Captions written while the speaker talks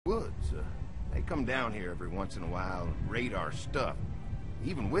They come down here every once in a while and raid our stuff,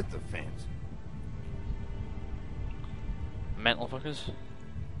 even with the fence. Mental fuckers.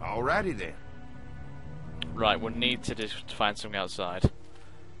 Alrighty then. Right, we'll need to just find something outside.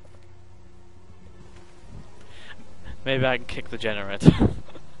 Maybe I can kick the generator.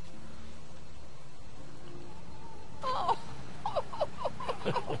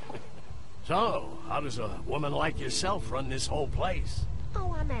 So, how does a woman like yourself run this whole place?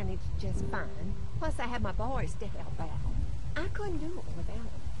 Oh, I managed just fine. Plus, I had my boys to help out. I couldn't do it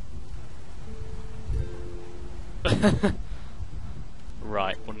without them.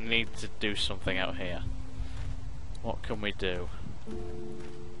 Right, we'll need to do something out here. What can we do?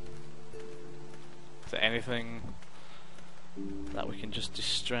 Is there anything that we can just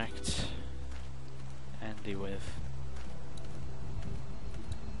distract Andy with?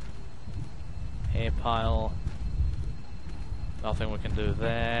 Hay pile. Nothing we can do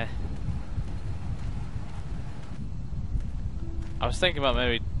there. I was thinking about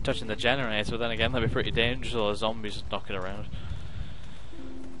maybe touching the generator, but then again that'd be pretty dangerous, all the zombies knocking around.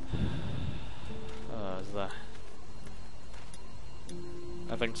 Is there?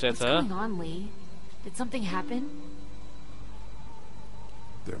 Nothing to say to her? What's going on, Lee? Did something happen?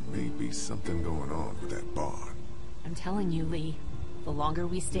 There may be something going on with that barn. I'm telling you, Lee. The longer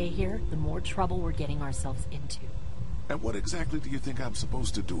we stay here, the more trouble we're getting ourselves into. And what exactly do you think I'm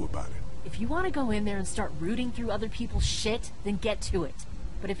supposed to do about it? If you want to go in there and start rooting through other people's shit, then get to it.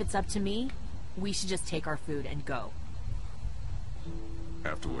 But if it's up to me, we should just take our food and go.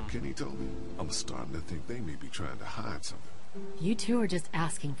 After what Kenny told me, I'm starting to think they may be trying to hide something. You two are just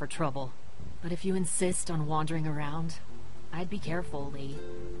asking for trouble. But if you insist on wandering around, I'd be careful, Lee.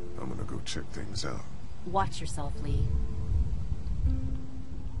 I'm gonna go check things out. Watch yourself, Lee.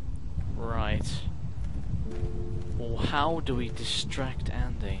 Right. Well, how do we distract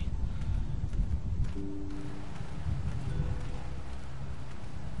Andy?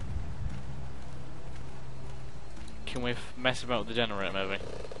 Can we mess about with the generator, maybe?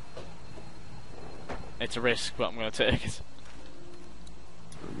 It's a risk, but I'm going to take it.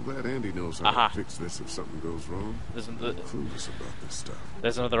 I'm glad Andy knows how to fix this if something goes wrong. There's I'm clueless about this stuff.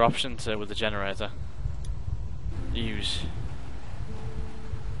 There's another option to with the generator. Use.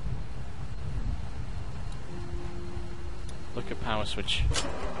 Look at power switch.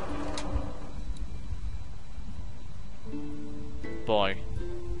 Boy.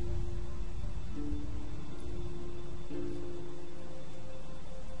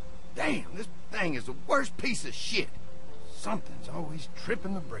 Damn, this thing is the worst piece of shit. Something's always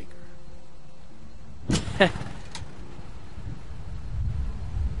tripping the breaker.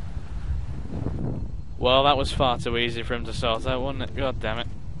 Well, that was far too easy for him to sort out, wasn't it? God damn it.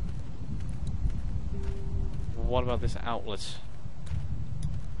 What about this outlet?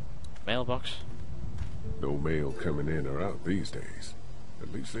 Mailbox? No mail coming in or out these days.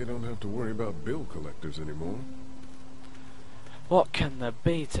 At least they don't have to worry about bill collectors anymore. What can there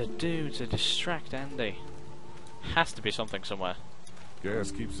be to do to distract Andy? Has to be something somewhere.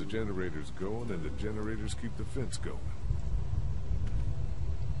 Gas keeps the generators going, and the generators keep the fence going.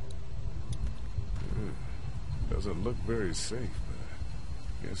 Doesn't look very safe,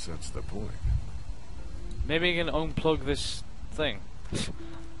 but I guess that's the point. Maybe you can unplug this thing.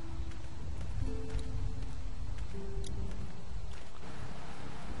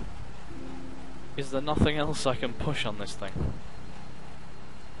 Is there nothing else I can push on this thing?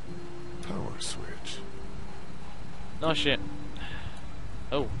 Power switch. No shit.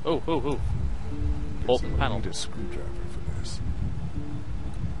 Oh. Guess Open I'll panel. need a screwdriver for this.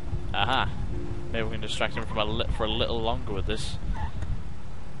 Aha. Maybe we can distract him for a little longer with this.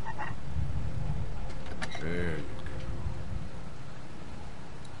 There you go.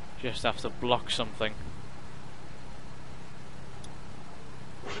 Just have to block something.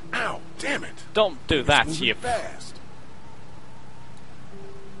 Ow! Damn it! Don't do that, you... Fast.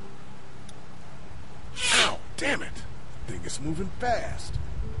 Ow! Damn it! Thing is moving fast.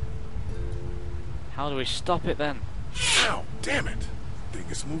 How do we stop it then? Ow! Damn it! Thing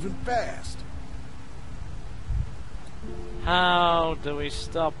is moving fast. How do we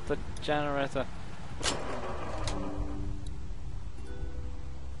stop the generator?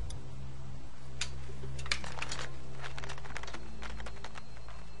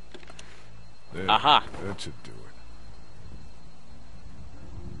 There, Aha! That should do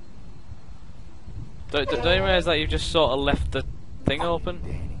it. Don't you realise that you've just sort of left the thing open?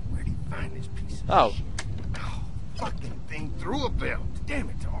 Danny, where'd he find this piece of Oh. shit? Oh, fucking thing threw a belt. Damn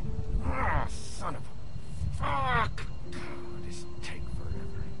it, Tom. Ah, son of a... Fuck! Oh, this take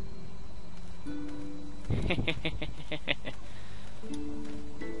forever.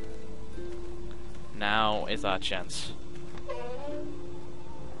 Now is our chance.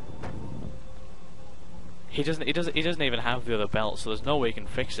 He doesn't even have the other belt, so there's no way he can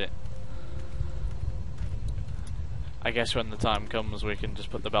fix it. I guess when the time comes we can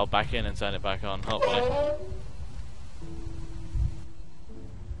just put the belt back in and turn it back on, hopefully.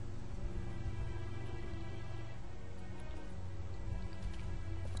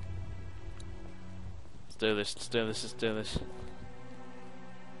 Let's do this, let's do this, let's do this.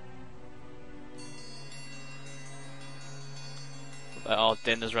 Oh,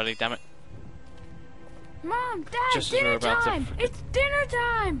 dinner's ready, damn it. Mom, Dad, Just as we're dinner about to time! It's dinner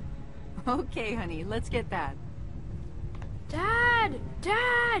time! Okay, honey, let's get that. Dad!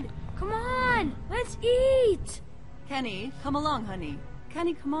 Dad! Come on! Let's eat! Kenny, come along, honey.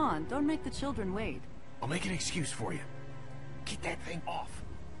 Kenny, come on. Don't make the children wait. I'll make an excuse for you. Get that thing off.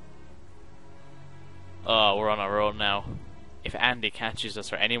 Oh, we're on our own now. If Andy catches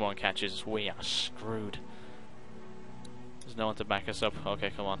us, or anyone catches us, we are screwed. There's no one to back us up.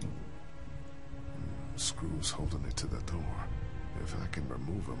 Okay, come on. Screws holding it to the door. If I can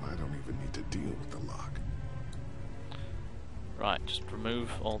remove them, I don't even need to deal with the lock. Right, just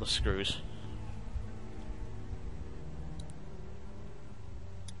remove all the screws.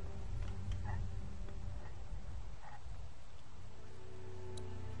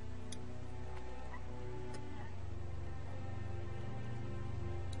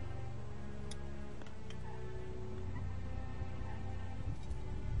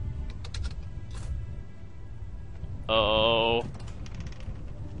 Uh-oh.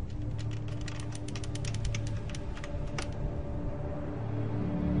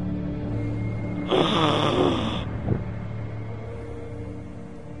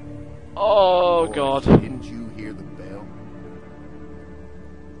 Oh God. Didn't you hear the bell?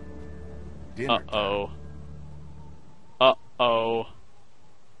 Dinner time. Uh-oh. Uh-oh.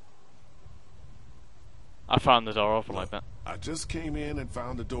 I found the door open like that. I just came in and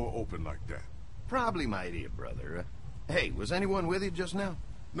found the door open like that. Probably my idea, brother. Hey, was anyone with you just now?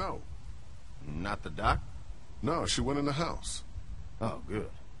 No. Not the doc? No, she went in the house. Oh, good.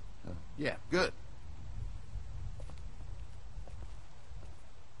 Yeah, good.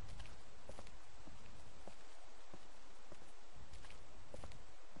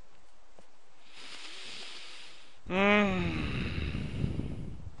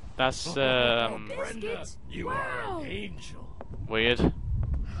 That's Brenda, you are an angel. weird.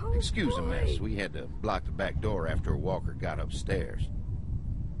 Excuse the mess. We had to block the back door after Walker got upstairs.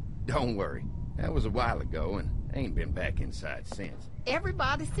 Don't worry. That was a while ago, and I ain't been back inside since.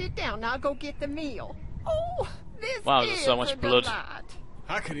 Everybody sit down. Now go get the meal. Oh, this Wow, is there's so much a blood. delight.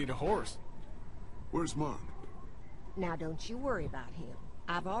 I could eat a horse. Where's Mark? Now don't you worry about him.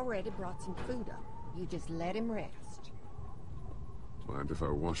 I've already brought some food up. You just let him rest. Mind if I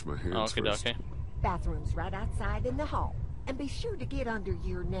wash my hands Okay, first? okay. Bathroom's right outside in the hall. And be sure to get under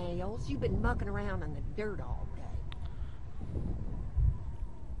your nails. You've been mucking around in the dirt all day.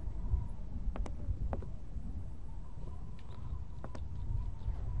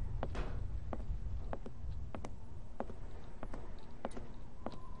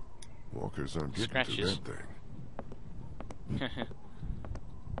 Walkers aren't getting Scratches. to that thing.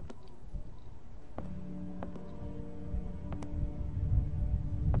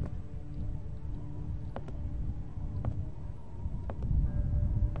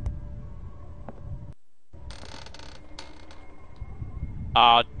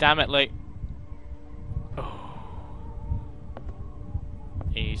 Ah, damn it, Lee. Oh.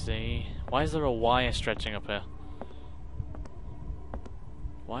 Easy. Why is there a wire stretching up here?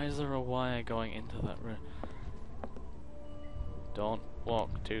 Why is there a wire going into that room? Don't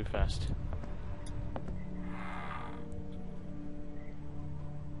walk too fast.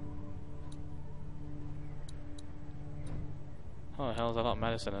 Oh, the hell, there's a lot of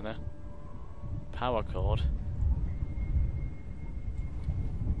medicine in there. Power cord.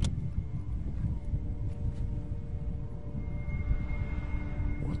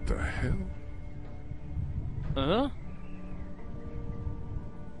 What the hell?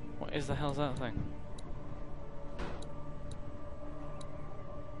 What is the hell's that thing?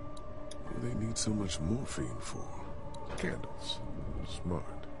 What do they need so much morphine for? Candles. Smart.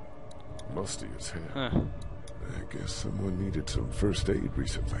 Musty as hell. Huh. I guess someone needed some first aid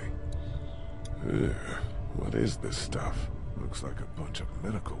recently. Ugh, what is this stuff? Looks like a bunch of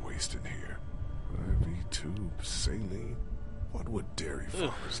medical waste in here. IV tubes, saline. What would dairy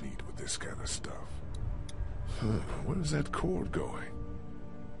farmers need with this kind of stuff? Huh, where's that cord going?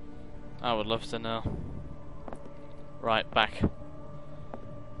 I would love to know. Right, back.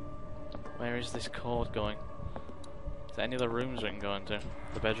 Where is this cord going? Is there any other rooms we can go into?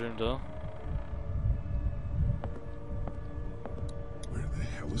 The bedroom door?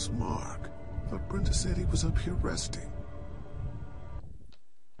 hell is Mark? I thought Brenda said he was up here resting.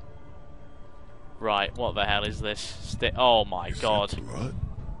 Right, what the hell is this? Oh my Is god. that blood?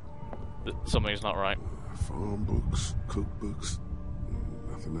 Something's not right. Farm books, cookbooks.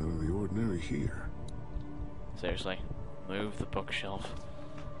 Nothing out of the ordinary here. Seriously. Move the bookshelf.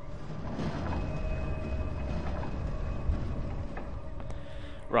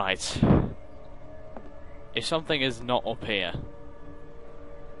 Right. If something is not up here,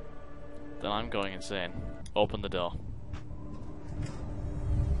 then I'm going insane. Open the door.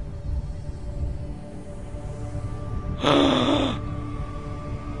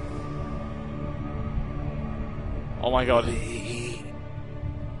 Oh my god.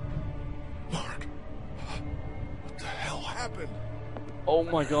 Mark! What the hell happened? Oh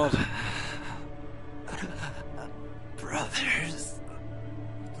my god. Brothers.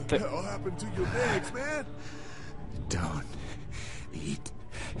 What the hell happened to your legs, man? Don't eat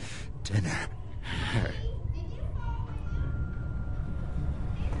dinner.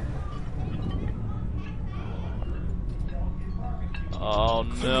 Oh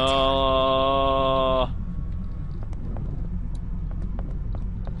no.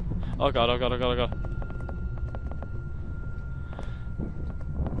 Oh god, oh god, oh god, oh god.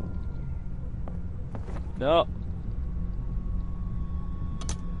 No.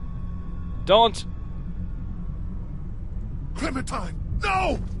 Don't! Clementine!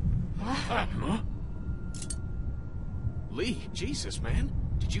 No! Huh? Lee, Jesus, man.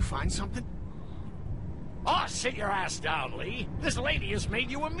 Did you find something? Oh, sit your ass down, Lee. This lady has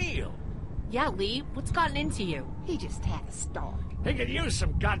made you a meal. Yeah, Lee, what's gotten into you? He just had a start. He could use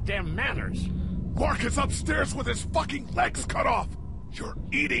some goddamn manners. Mark is upstairs with his fucking legs cut off! You're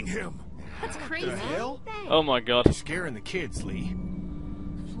eating him! That's crazy. hell? Oh my god. Scaring the kids, Lee.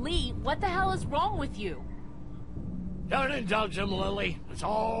 Lee, what the hell is wrong with you? Don't indulge him, Lily. There's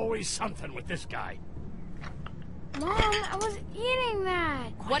always something with this guy. Mom, I was eating that.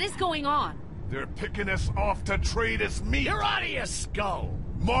 What is going on? They're picking us off to trade as meat! You're out of your skull.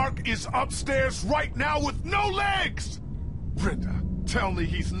 Mark is upstairs right now with no legs! Brenda, tell me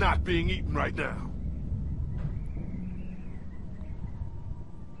he's not being eaten right now.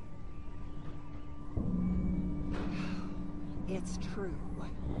 It's true.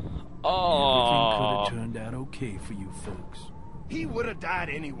 Oh. Everything could have turned out okay for you folks. He would have died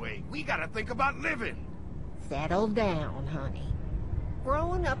anyway. We gotta think about living. Settle down, honey.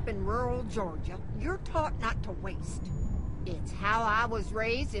 Growing up in rural Georgia, you're taught not to waste. It's how I was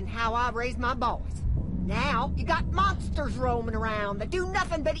raised and how I raised my boys. Now, you got monsters roaming around that do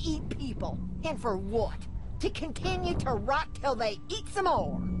nothing but eat people. And for what? To continue to rot till they eat some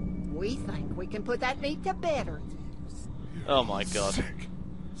more. We think we can put that meat to better use. Oh my god. Sick.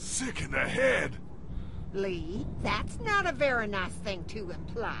 Sick in the head. Lee, that's not a very nice thing to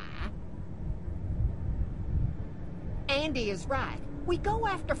imply. Andy is right. We go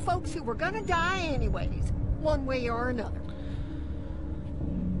after folks who were gonna die anyways, one way or another.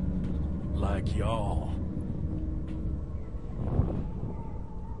 Like y'all.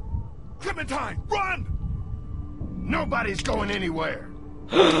 Clementine, run! Nobody's going anywhere.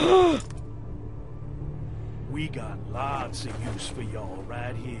 We got lots of use for y'all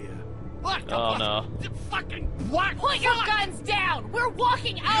right here. What the Oh no. fucking what? Put your guns down! We're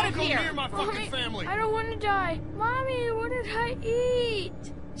walking out of here! Near my fucking family. I don't want to die. Mommy, what did I eat?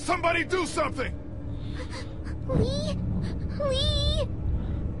 Somebody do something! Lee? Lee?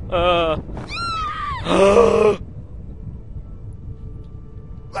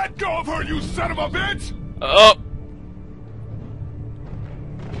 Let go of her, you son of a bitch! Oh!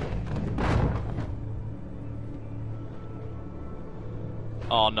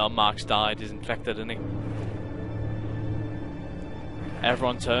 Oh no, Mark's died. He's infected, isn't he?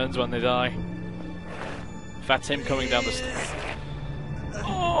 Everyone turns when they die. That's him coming down the stairs.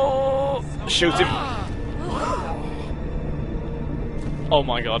 Oh! Shoot him! Oh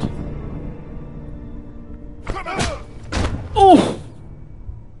my god. Come on! Oh!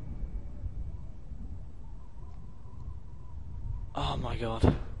 Oh my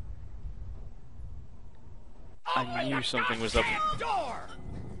god. I knew something was up. Door!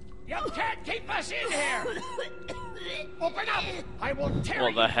 You can't keep us in here! Open up! I will tear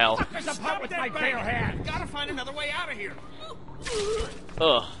What the you hell? fuckers apart with my bare hands! Gotta find another way out of here!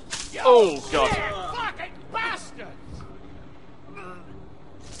 Ugh. Oh god. Fucking bastards!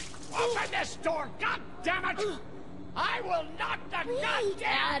 Open this door, god damn it! I will knock the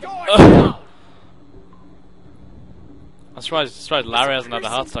goddamn door down! I'm surprised Larry hasn't had a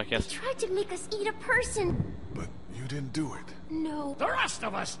heart attack yet. They tried to make us eat a person. But you didn't do it. No. The rest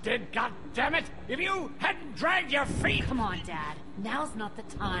of us did, goddammit! If you hadn't dragged your feet... Come on, Dad. Now's not the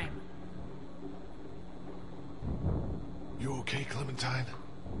time. You okay, Clementine?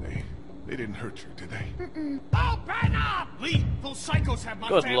 They didn't hurt you, did they? Open up! Lee, those psychos have my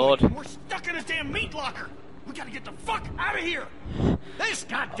Good family. Lord. We're stuck in a damn meat locker. We gotta get the fuck out of here. This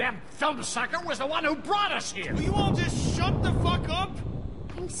goddamn film sucker was the one who brought us here! Will you all just shut the fuck up?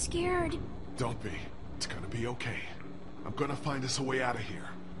 I'm scared. Don't be. It's gonna be okay. I'm gonna find us a way out of here.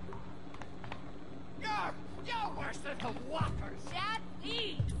 You're worse than the Whoppers! Dad,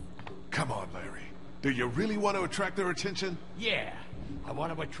 please! Come on, Larry. Do you really want to attract their attention? Yeah, I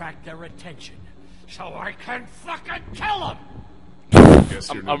want to attract their attention, so I can fucking kill them!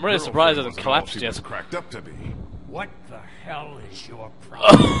 Guess your I'm new really surprised it girlfriend hasn't wasn't all collapsed she yet. was cracked up to be. What the hell is your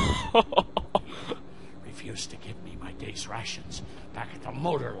problem? Refused to give me my day's rations back at the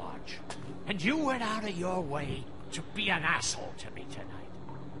motor lodge. And you went out of your way to be an asshole to me tonight.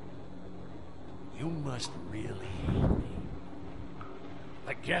 You must really hate me.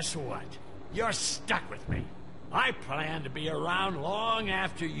 But guess what? You're stuck with me. I plan to be around long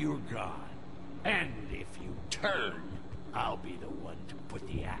after you're gone. And if you turn, I'll be the one to put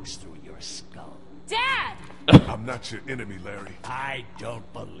the axe through your skull. Dad! I'm not your enemy, Larry. I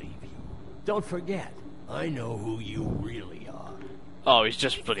don't believe you. Don't forget, I know who you really are. Oh, he's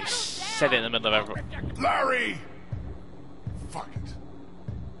just bloody said it in the middle of everyone. Larry! Fuck it.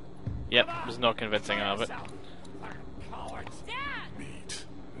 Yep, there's no convincing him of it. Meat.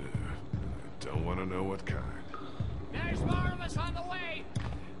 I don't want to know what kind. There's more of us on the way.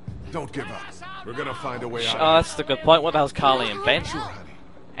 Don't give up. We're gonna find a way out. Oh, that's the good point. What the hell's Carly and Ben? Sure, honey.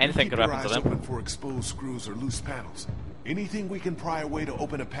 Anything Keep could your happen to eyes them. open for exposed screws or loose panels. Anything we can pry away to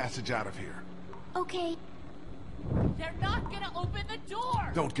open a passage out of here. Okay. They're not gonna open the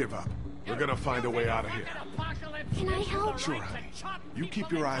door! Don't give up. We're gonna find a way out of here. Can I help? Sure, honey. You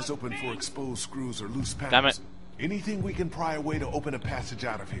keep your eyes open for exposed screws or loose panels. Damn it. Anything we can pry away to open a passage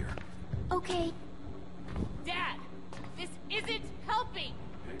out of here. Okay. Dad, this isn't helping!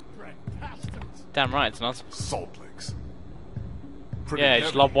 Damn right it's not. Salt licks. Pretty Yeah, just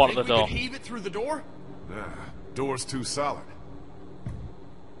heavy. lob one at the Think we door. could heave it through the door? Nah, door's too solid.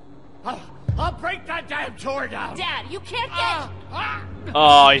 I'll break that damn door down. Dad, you can't get...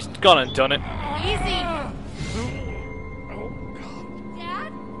 Oh, he's gone and done it. Easy!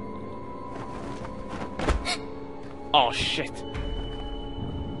 Dad? Oh shit.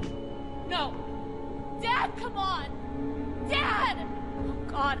 No! Dad, come on! Dad! Oh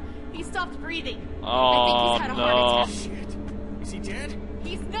god, he stopped breathing. I think Oh he's had a heart no. attack. Shit. Is he dead?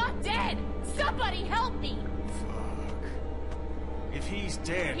 He's not dead! Somebody help me! Fuck. If he's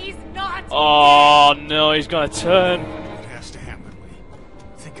dead, He's not Oh no, he's gonna turn. it has to happen, Lee.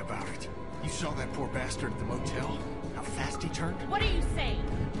 Think about it. You saw that poor bastard at the motel? How fast he turned? What are you saying?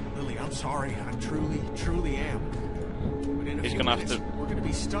 Lily, I'm sorry. I truly am. But in a He's few gonna have minutes, to- we're gonna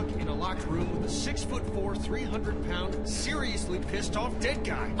be stuck in a locked room with a 6'4", 300-pound, seriously pissed off dead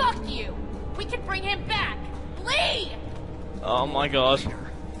guy. Fuck you! We can bring him back! Lee! Oh my god.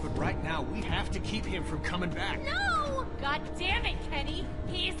 But right now, we have to keep him from coming back. No! God damn it, Kenny!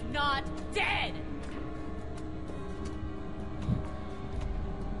 He's not dead!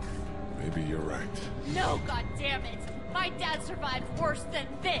 Maybe you're right. No, god damn it! My dad survived worse than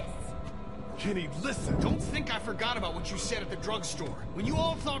this! Kenny, listen. Don't think I forgot about what you said at the drugstore, when you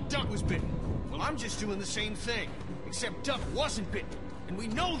all thought Duck was bitten. Well, I'm just doing the same thing, except Duck wasn't bitten, and we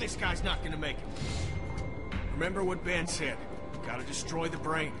know this guy's not gonna make it. Remember what Ben said. Gotta destroy the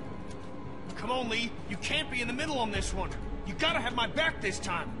brain. Come on, Lee. You can't be in the middle on this one. You gotta have my back this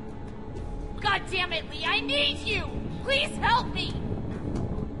time. God damn it, Lee, I need you! Please help me!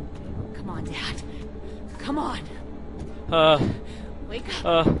 Come on, Dad. Come on. Wake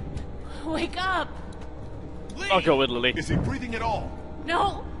up. Wake up! Lee! I'll go with Lily. Is he breathing at all?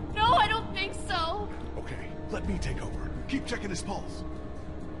 No! No, I don't think so! Okay, let me take over. Keep checking his pulse.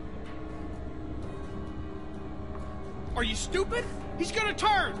 Are you stupid? He's gonna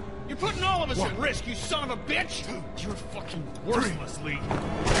turn! You're putting all of us at risk, you son of a bitch! You're fucking worthless, Lee.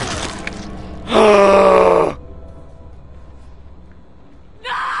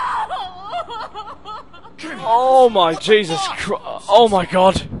 Oh my Jesus Christ. Oh my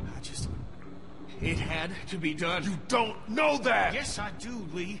god. It had to be done. You don't know that! Yes, I do,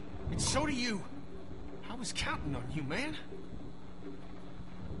 Lee. And so do you. I was counting on you, man.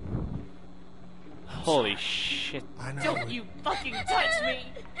 Holy shit. I know. Don't you fucking touch me!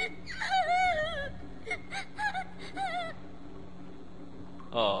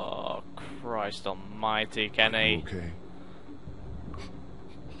 Oh Christ almighty, Kenny. Okay.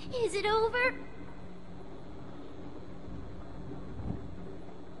 Is it over?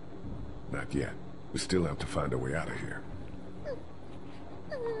 Not yet. We still have to find a way out of here.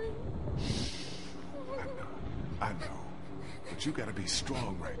 I know. But you gotta be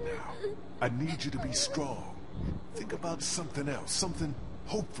strong right now. I need you to be strong. Think about something else, something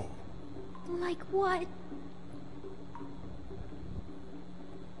hopeful. Like what?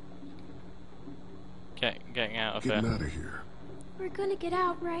 Getting out of Getting here. out of here. We're gonna get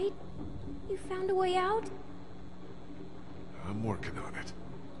out, right? You found a way out? I'm working on it.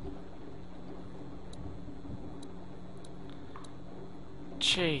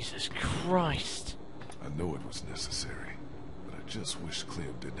 Jesus Christ. I know it was necessary, but I just wish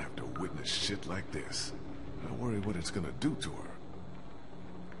Clem didn't have to witness shit like this. I worry what it's gonna do to her.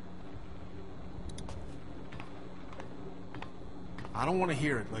 I don't want to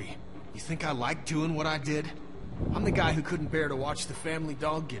hear it, Lee. You think I like doing what I did? I'm the guy who couldn't bear to watch the family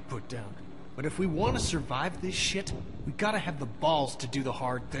dog get put down. But if we want to survive this shit, we gotta have the balls to do the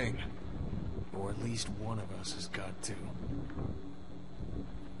hard thing. Or at least one of us has got to.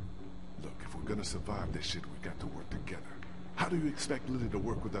 Look, if we're gonna survive this shit, we got to work together. How do you expect Lily to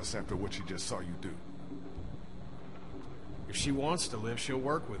work with us after what she just saw you do? If she wants to live, she'll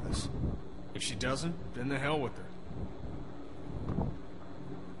work with us. If she doesn't, then the hell with her.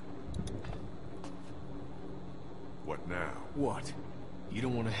 What now? What? You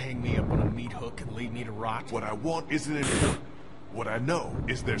don't want to hang me up on a meat hook and leave me to rot? What I want isn't important. What I know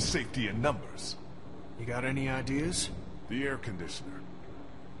is their safety in numbers. You got any ideas? The air conditioner.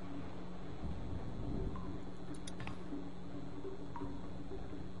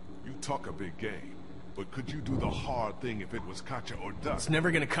 You talk a big game, but could you do the hard thing if it was Katjaa or Duck? It's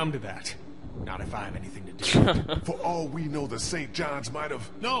never gonna come to that. Not if I have anything to do. For all we know, the St. John's might have...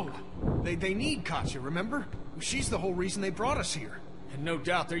 No! They need Katjaa, remember? She's the whole reason they brought us here. And no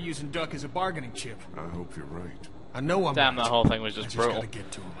doubt they're using Duck as a bargaining chip. I hope you're right. I know I'm Damn, right. that whole thing was just I just brutal. gotta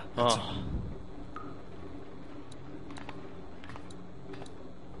get to him. That's all.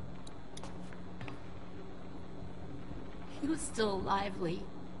 He was still alive, Lee.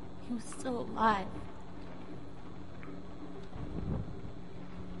 He was still alive.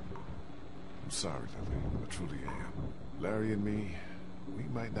 I'm sorry, Lily. I truly am. Larry and me, we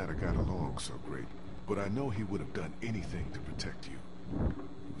might not have got along so great, but I know he would have done anything to protect you.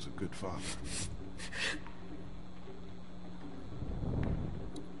 He was a good father.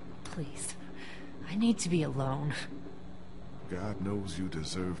 Please. I need to be alone. God knows you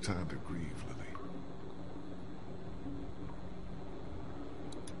deserve time to grieve, Lily.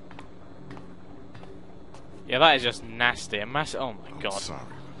 Yeah, that is just nasty. A mass. Oh my I'm god. sorry,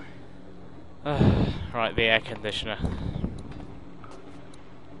 Lily. Right, the air conditioner.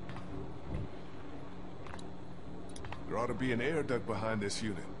 There ought to be an air duct behind this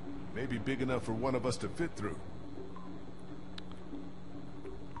unit. Maybe big enough for one of us to fit through.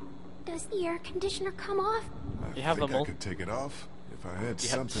 Does the air conditioner come off? You have think them all? I could take it off if I had You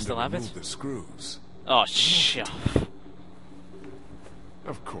something still to have it? remove the screws. Oh, shit.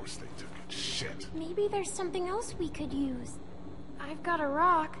 Of course they took it. Shit. Maybe there's something else we could use. I've got a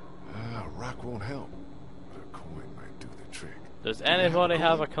rock. A rock won't help, but a coin might do the trick. Does Do you have a anybody coin?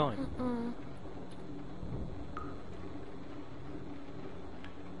 have a coin? Mm.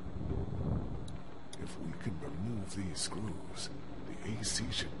 If we can remove these screws, the AC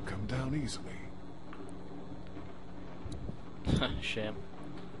should come down easily. Shame.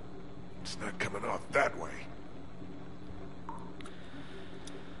 It's not coming off that way.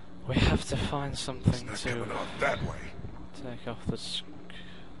 We have to find It's something not to coming off that way. take off the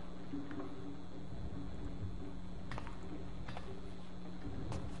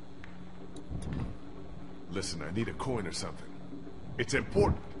Listen, I need a coin or something. It's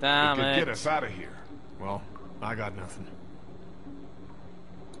important. Damn it could it. get us out of here. Well, I got nothing.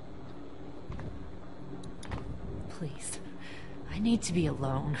 Please. I need to be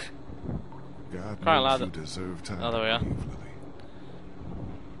alone. God Quite knows loud. you deserve time Oh, there we to are. grieve, Lily.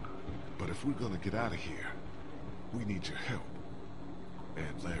 But if we're gonna get out of here, we need your help.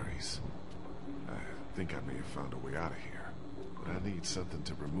 And Larry's. I think I may have found a way out of here. But I need something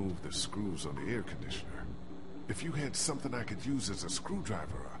to remove the screws on the air conditioner. If you had something I could use as a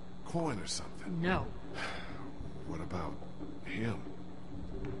screwdriver, a coin or something. No. What about him?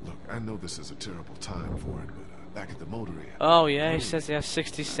 Look, I know this is a terrible time for it, but back at the motor inn. Oh yeah, he says he has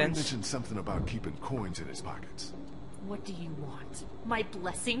 60 I cents. mentioned something about keeping coins in his pockets. What do you want? My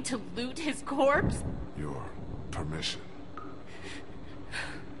blessing to loot his corpse? Your permission.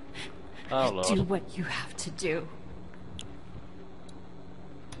 Oh Do lord. what you have to do.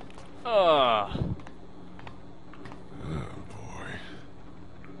 Oh. Oh, boy.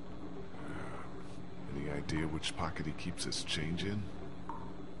 Any idea which pocket he keeps his change in?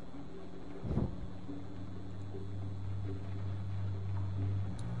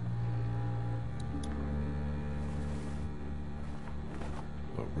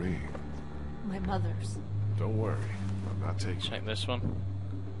 others. Don't worry, I'm not taking it. Check this one.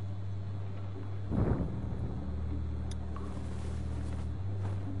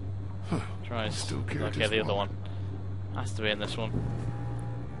 Try Still carry okay, this the other one. one. Has to be in this one.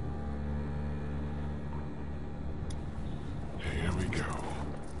 Here we go.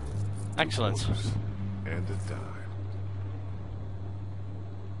 Excellent. $2 and a dime.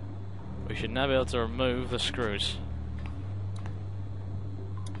 We should now be able to remove the screws.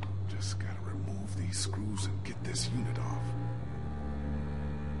 Just gotta remove these screws and get this unit off.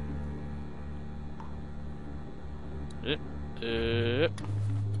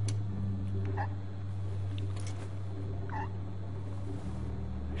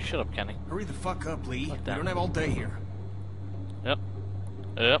 Shut up, Kenny. Hurry the fuck up, Lee. We that. don't have all day here. Yep.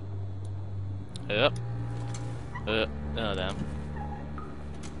 Yep. Yep. Oh, damn.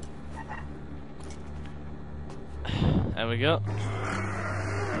 There we go.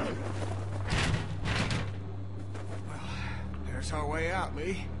 Well, there's our way out,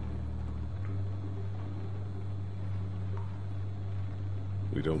 Lee.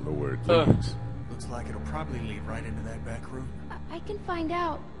 We don't know where it leads. Looks like it'll probably lead right into that back room. I can find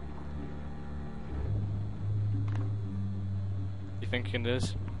out. You think it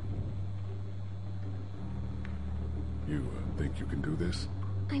is? You think you can do this?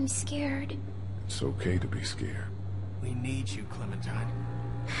 I'm scared. It's okay to be scared. We need you, Clementine.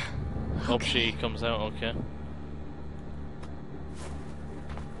 Hope she comes out okay.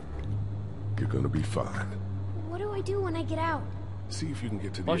 You're gonna be fine. What do I do when I get out? See if you can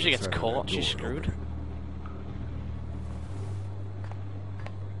get to the What if she gets other side of caught? that She's door and screwed. open it.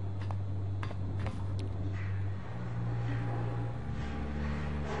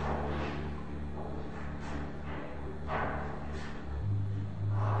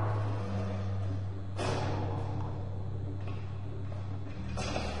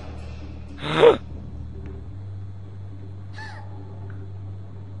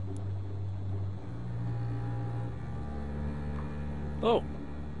 Oh.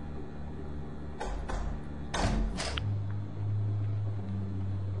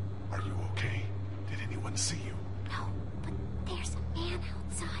 Are you okay? Did anyone see you? No, but there's a man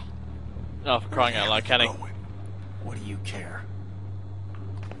outside. Oh, for crying out loud, Kenny. Going. What do you care?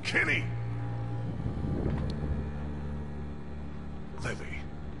 Kenny! Lily,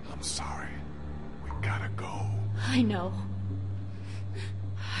 I'm sorry. We gotta go. I know.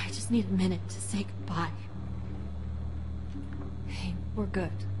 I just need a minute to say goodbye. Hey, we're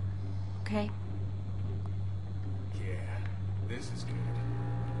good. Okay? Yeah, this is good.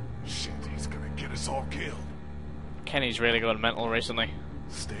 Shit, he's gonna get us all killed. Kenny's really gone mental recently.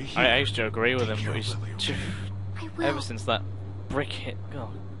 Stay here. I used to agree with Take him, care but of he's Lily, okay? I will. ever since that brick hit.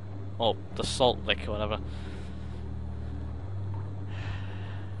 Oh, the salt lick or whatever.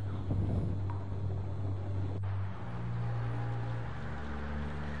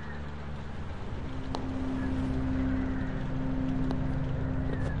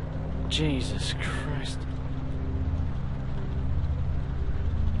 Jesus Christ.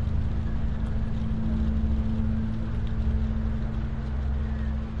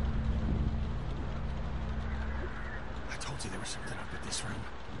 I told you there was something up at this room.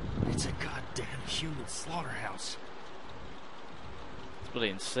 It's a goddamn human slaughterhouse. It's bloody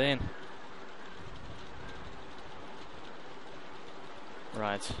insane.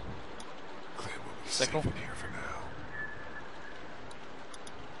 Right. Claire will be Sickle. safe in here for now.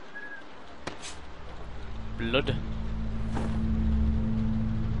 Blood.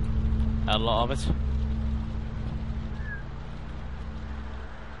 A lot of it.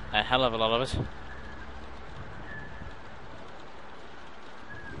 A hell of a lot of it.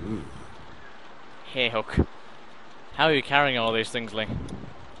 Hey, Hook. How are you carrying all these things, Lee?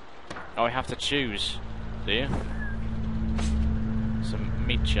 Oh, we have to choose, do you? Some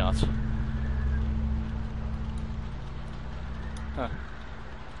meat chart. Huh.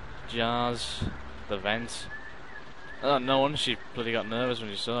 Jars. The vent. Oh, no wonder she bloody got nervous when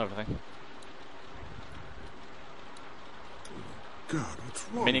she saw everything. God, what's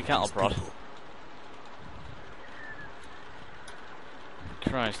wrong Mini with cattle these prod. people?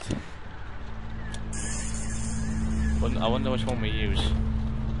 Christ. I wonder which one we use.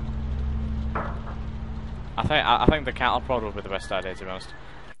 I think the cattle prod would be the best idea, to be honest.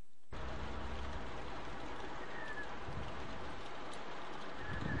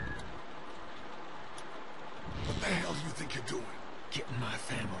 What the hell do you think you're doing? Getting my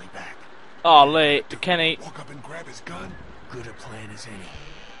family back. Oh, Lee, Kenny. Walk up and grab his gun? Good a plan as any.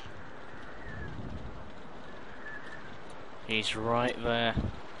 He's right there.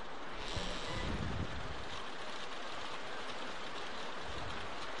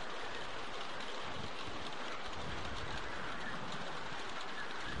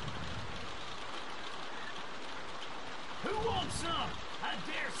 want some? I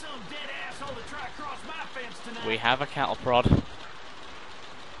dare some dead asshole to try to cross my fence tonight. We have a cattle prod.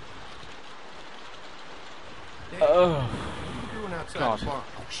 Dad, Oh, what are you doing outside God. the bar?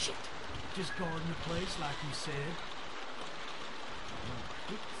 Oh, shit. Just guarding the place like you said.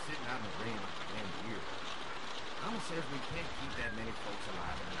 Keep sitting out in the rain like a damn deer. Mama says we can't keep that many folks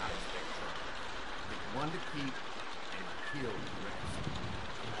alive and not expect trouble. Pick one to keep and kill the rest.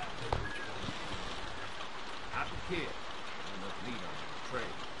 Not the kid. Enough meat on the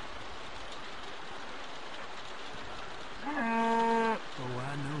tray. Oh,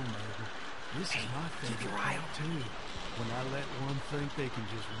 I know, Murder. This is my favorite part, too. When I let one think they can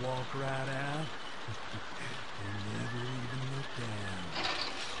just walk right out and never even look down.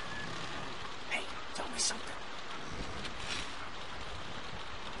 Hey, tell me something.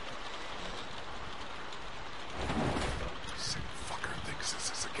 Sick fucker thinks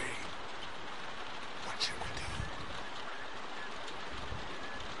this is a game. What should we do?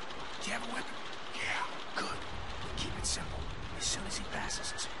 Do you have a weapon? Yeah. Good. Keep it simple. As soon as he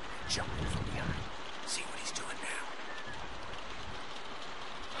passes us, jump in from behind. See what he's doing now.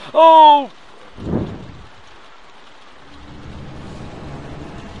 oh!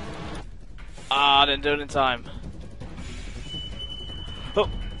 Ah, I didn't do it in time. Oh.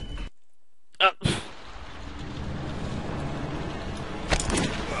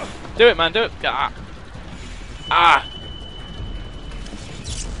 Do it, man, do it. Ah. Ah.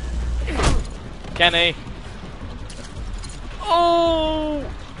 Kenny. Oh.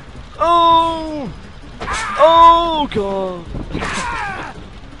 Oh. Oh, God.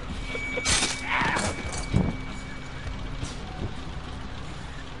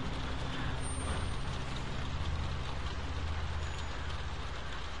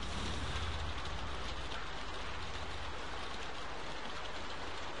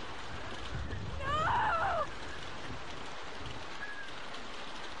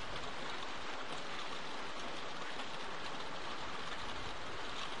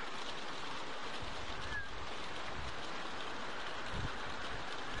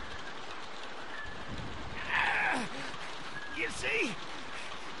 You see?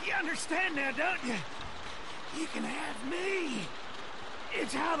 You understand now, don't you? You can have me.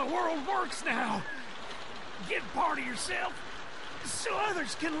 It's how the world works now. Get part of yourself so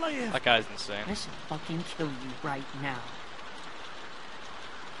others can live. That guy's insane. I should fucking kill you right now.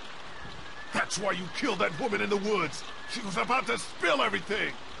 That's why you killed that woman in the woods. She was about to spill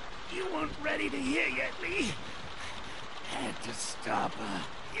everything. You weren't ready to hear yet, Lee. Had to stop her.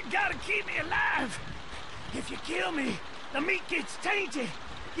 You gotta keep me alive. If you kill me, the meat gets tainted.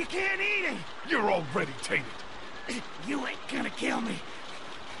 You can't eat it. You're already tainted. You ain't gonna kill me.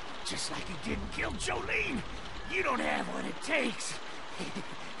 Just like you didn't kill Jolene. You don't have what it takes.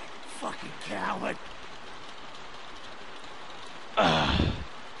 Fucking coward.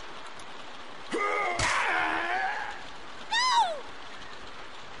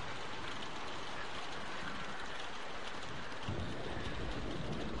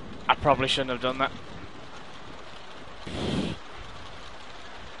 I probably shouldn't have done that.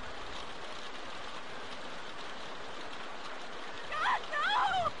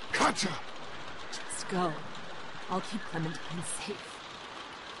 Gotcha. Just go. I'll keep Clementine safe.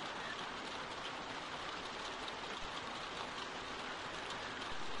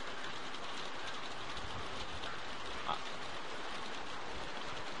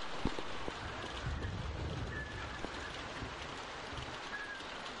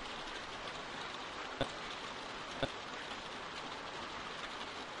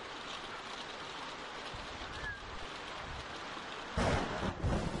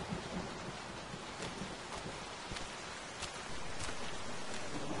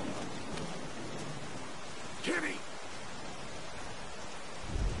 Kenny.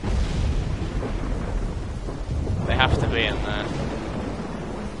 They have to be in there.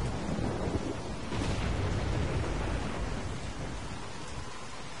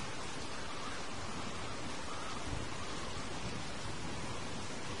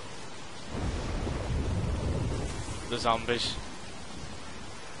 The zombies.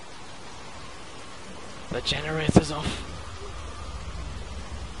 The generator's off.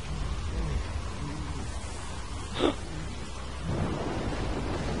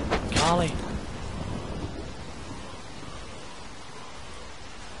 Carly.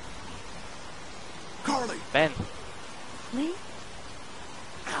 Carly. Ben. Lee?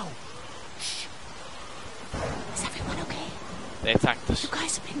 Ow. Shh. Is everyone okay? They attacked us. You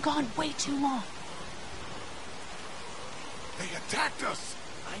guys have been gone way too long. They attacked us.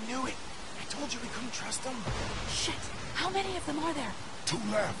 I knew it. I told you we couldn't trust them. Shit. How many of them are there? 2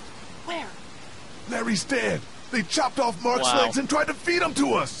 left. Where? Larry's dead. They chopped off Mark's Wow. legs and tried to feed them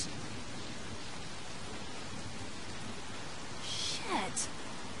to us! Shit.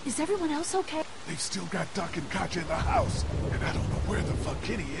 Is everyone else okay? They've still got Duck and Katja in the house, and I don't know where the fuck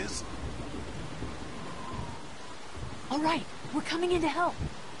Kitty is. All right, we're coming in to help.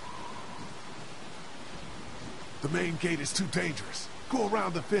 The main gate is too dangerous. Go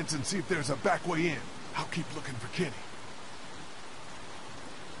around the fence and see if there's a back way in. I'll keep looking for Kitty.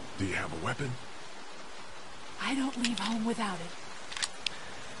 Do you have a weapon? I don't leave home without it.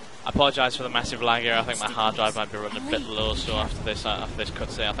 I apologise for the massive lag here. I think my hard drive might be running a bit low, so after this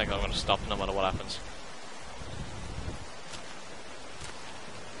cutscene, I think I'm going to stop no matter what happens.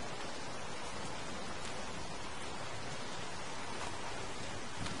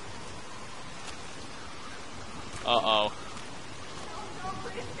 Uh-oh.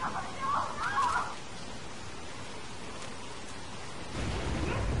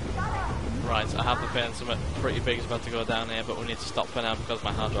 Right, I have the feeling something pretty big is about to go down here, but we need to stop for now because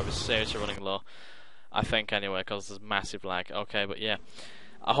my hard drive is seriously running low. I think anyway, because there's massive lag. Okay, but yeah.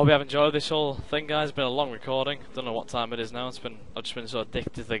 I hope you have enjoyed this whole thing, guys. It's been a long recording. Don't know what time it is now. I've just been so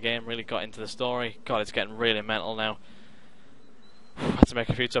addicted to the game, really got into the story. God, it's getting really mental now. Had to make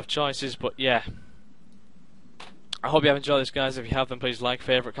a few tough choices, but yeah. I hope you have enjoyed this, guys. If you have, then please like,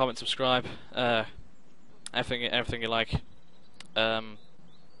 favourite, comment, subscribe. Everything you like.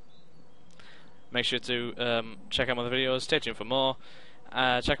 Make sure to check out my other videos. Stay tuned for more.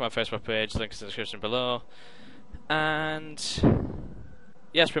 Check out my Facebook page. Links in the description below. And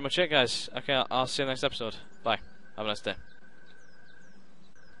yeah, that's pretty much it, guys. Okay, I'll see you next episode. Bye. Have a nice day.